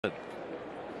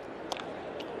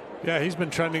Yeah, he's been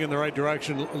trending in the right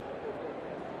direction.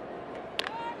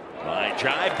 Line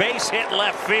drive, base hit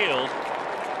left field.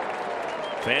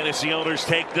 Fantasy owners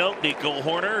take note. Nico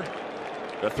Hoerner,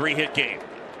 a 3-hit game.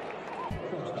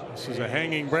 This is a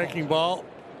hanging breaking ball.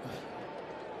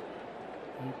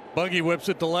 Buggy whips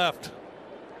it to left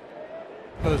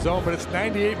for the zone, but it's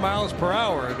 98 miles per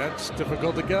hour, and that's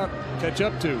difficult to catch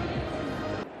up to.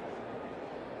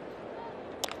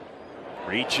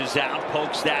 Reaches out,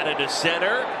 pokes that into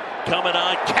center. Coming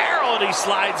on Carroll, and he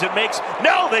slides and makes.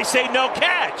 No, they say no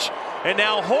catch. And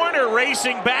now Hoerner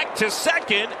racing back to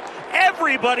second.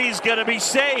 Everybody's going to be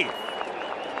safe.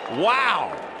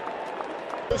 Wow.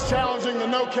 Is challenging the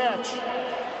no catch.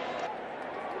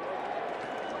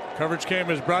 Coverage Cam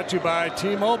is brought to you by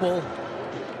T-Mobile.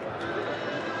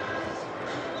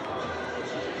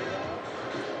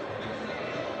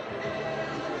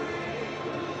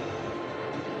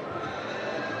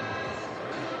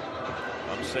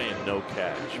 I'm saying no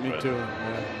catch. Me too.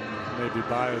 Yeah, maybe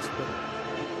biased, but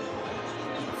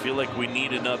I feel like we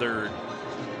need another.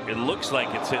 It looks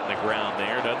like it's hitting the ground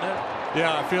there, doesn't it?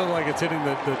 Yeah, I feel like it's hitting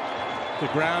the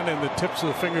ground and the tips of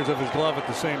the fingers of his glove at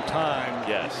the same time.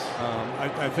 Yes.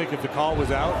 I think if the call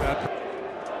was out, that.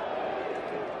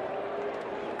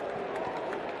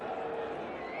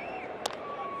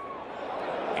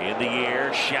 In the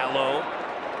air, shallow,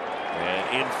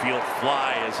 and infield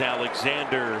fly as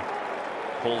Alexander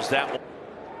pulls that one.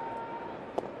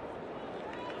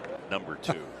 Number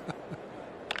 2.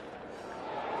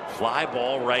 Fly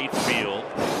ball right field.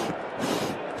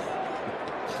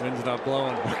 Wind's not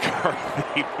blowing.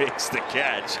 McCarthy makes the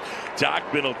catch.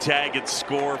 Dockman will tag and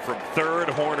score from third.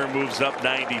 Hoerner moves up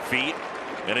 90 feet,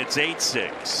 and it's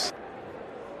 8-6.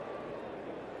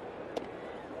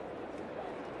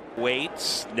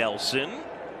 Waits, Nelson.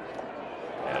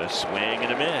 And a swing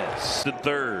and a miss. To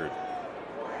third.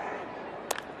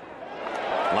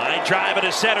 Line drive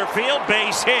into center field,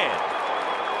 base hit.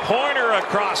 Hoerner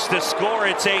across to score.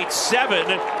 It's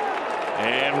 8-7.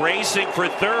 And racing for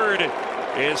third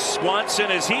is Swanson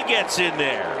as he gets in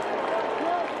there.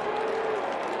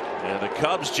 And the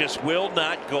Cubs just will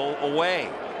not go away.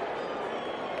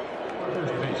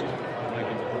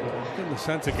 In the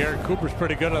sense that Garrett Cooper's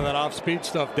pretty good on that off-speed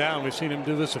stuff down. We've seen him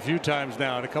do this a few times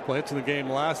now, and a couple of hits in the game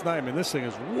last night. I mean, this thing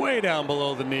is way down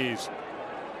below the knees.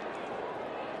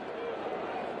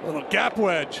 Little gap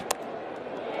wedge.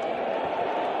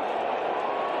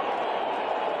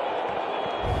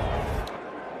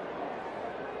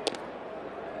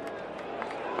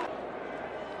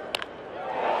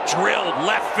 Drilled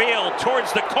left field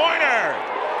towards the corner.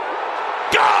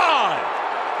 Gone!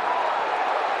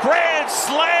 Grand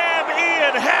slam,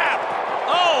 Ian Happ.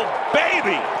 Oh,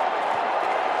 baby.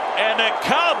 And the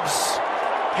Cubs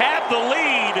have the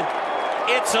lead.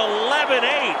 It's 11-8.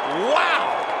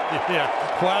 Wow. Yeah,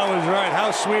 wow is right.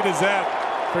 How sweet is that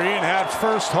for Ian Happ's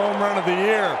first home run of the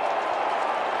year?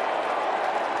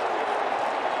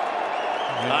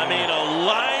 I mean, a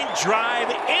line drive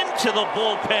into the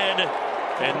bullpen,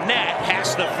 and Nat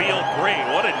has to feel great.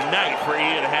 What a night for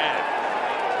Ian Happ.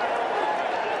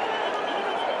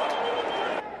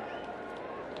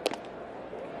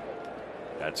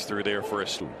 That's through there for a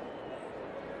swoop.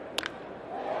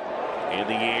 In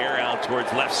the air, out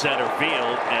towards left center field,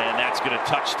 and that's going to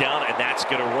touch down, and that's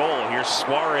going to roll. Here's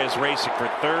Suarez racing for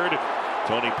third.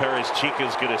 Tony Perez-Chica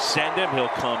is going to send him. He'll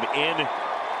come in,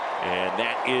 and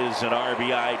that is an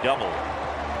RBI double.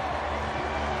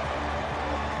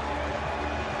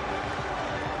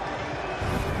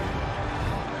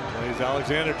 Blaze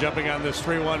Alexander jumping on this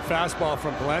 3-1 fastball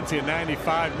from Palencia,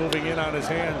 95 moving in on his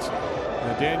hands.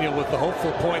 Daniel with the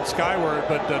hopeful point skyward,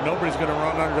 but nobody's going to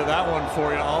run under that one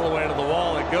for you. All the way to the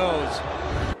wall it goes.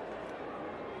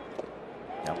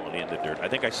 That one in the dirt. I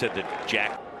think I said that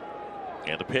Jack.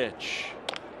 And the pitch.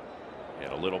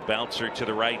 And a little bouncer to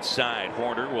the right side.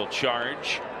 Hoerner will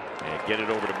charge and get it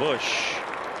over to Bush.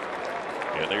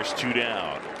 And there's 2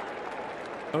 down.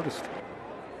 Notice.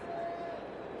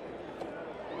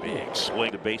 Big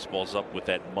swing. The baseball's up with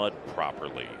that mud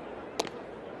properly.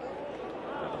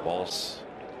 And the ball's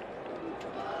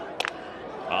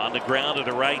on the ground to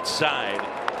the right side.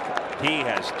 He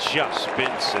has just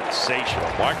been sensational.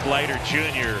 Mark Leiter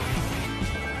Jr.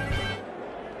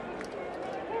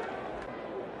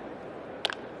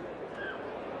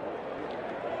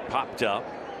 Popped up.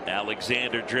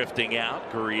 Alexander drifting out.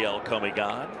 Gurriel coming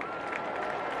on.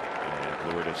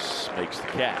 And Lourdes makes the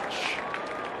catch.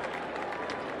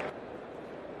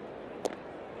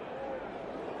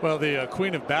 Well, the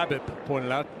Queen of Babbitt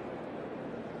pointed out.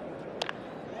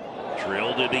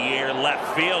 Drilled in the air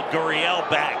left field. Gurriel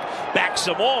back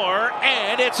some more,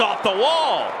 and it's off the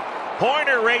wall.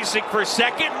 Hoerner racing for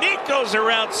second. Nico's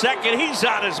around second. He's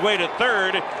on his way to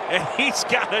third, and he's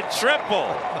got a triple.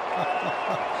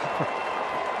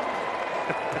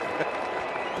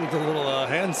 With a little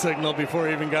hand signal before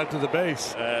he even got to the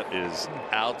base. That is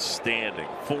outstanding.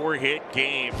 4-hit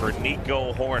game for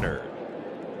Nico Hoerner.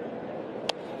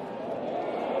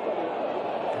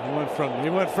 He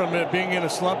went from it being in a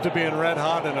slump to being red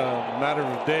hot in a matter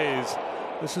of days.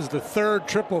 This is the third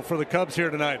triple for the Cubs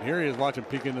here tonight. Here he is watching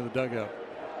peek into the dugout.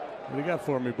 What do you got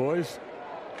for me, boys?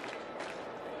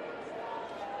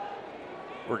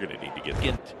 We're going to need to get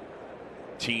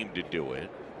team to do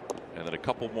it. And then a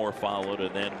couple more followed,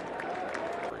 and then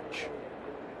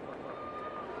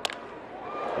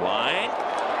line.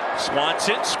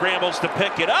 Swanson scrambles to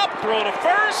pick it up, throw to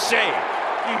first, save.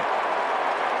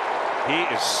 He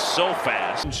is so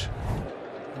fast.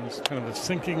 It's kind of a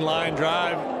sinking line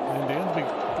drive, and Dansby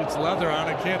gets leather on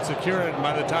it, can't secure it, and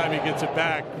by the time he gets it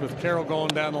back, with Carroll going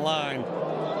down the line,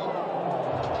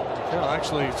 Carroll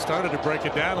actually started to break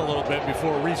it down a little bit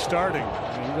before restarting.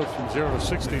 And he goes from 0 to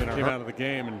 60 and came out of the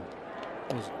game, and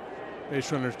those base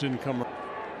runners didn't come.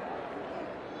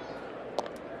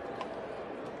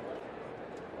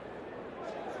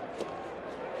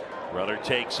 Runner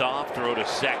takes off, throw to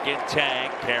second,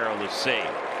 tag. Carroll is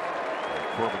safe.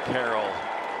 Corbin Carroll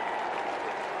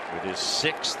with his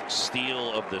 6th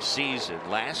steal of the season.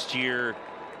 Last year,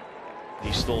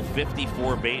 he stole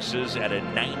 54 bases at a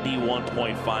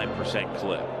 91.5%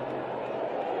 clip.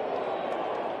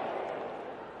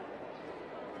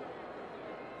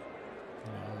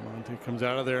 Monty comes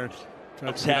out of there.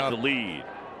 Let's have the lead.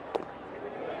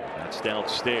 That's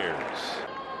downstairs.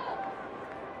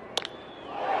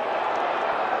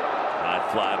 High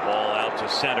fly ball out to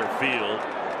center field.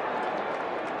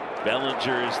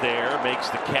 Bellinger is there, makes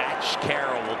the catch.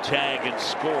 Carroll will tag and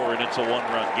score, and it's a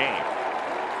 1-run game.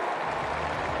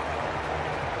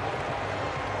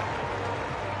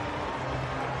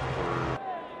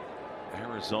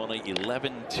 Arizona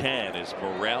 11-10 as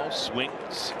Morel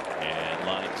swings and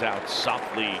lines out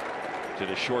softly to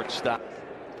the shortstop.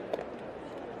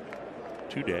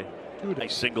 Two-day.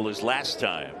 Nice single his last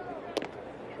time.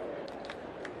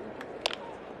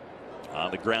 On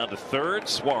the ground to third,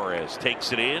 Suarez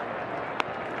takes it in.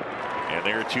 And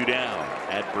there are 2 down.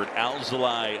 Adbert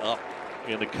Alzolay up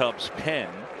in the Cubs pen.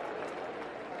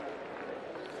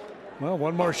 Well,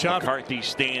 one more shot. McCarthy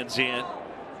stands in.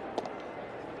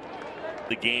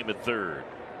 The game at third.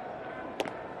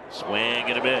 Swing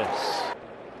and a miss.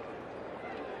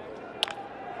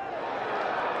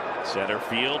 Center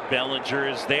field, Bellinger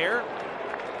is there.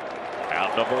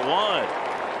 Out number 1.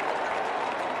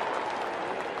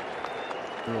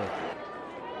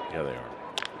 Yeah, they are.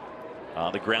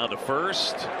 On the ground to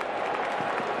first.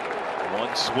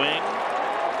 1 swing.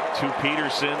 2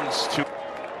 Petersons.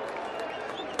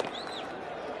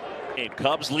 2.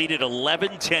 Cubs lead at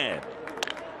 11-10.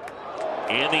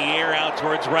 In the air out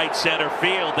towards right center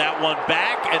field. That one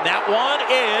back, and that one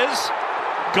is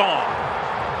gone.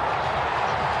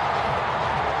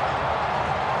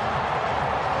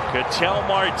 Ketel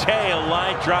Marte, a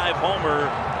line drive homer.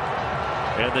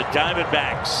 And the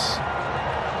Diamondbacks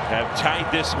have tied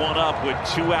this one up with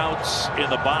 2 outs in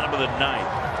the bottom of the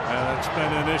 9th. That's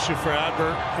been an issue for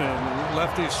Adbert, and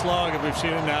lefty slug, and we've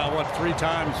seen it now, 3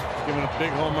 times, giving up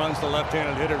big home runs to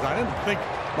left-handed hitters. I didn't think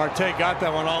Marte got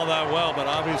that one all that well, but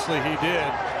obviously he did.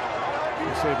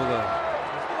 He's able to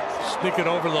sneak it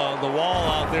over the wall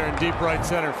out there in deep right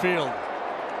center field.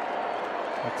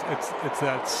 It's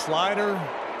that slider.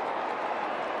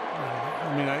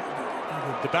 I mean,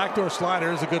 the backdoor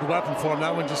slider is a good weapon for him.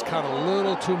 That one just caught a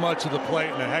little too much of the plate,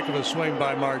 and a heck of a swing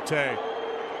by Marte. Yeah,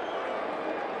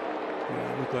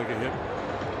 it looked like it hit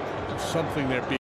something there.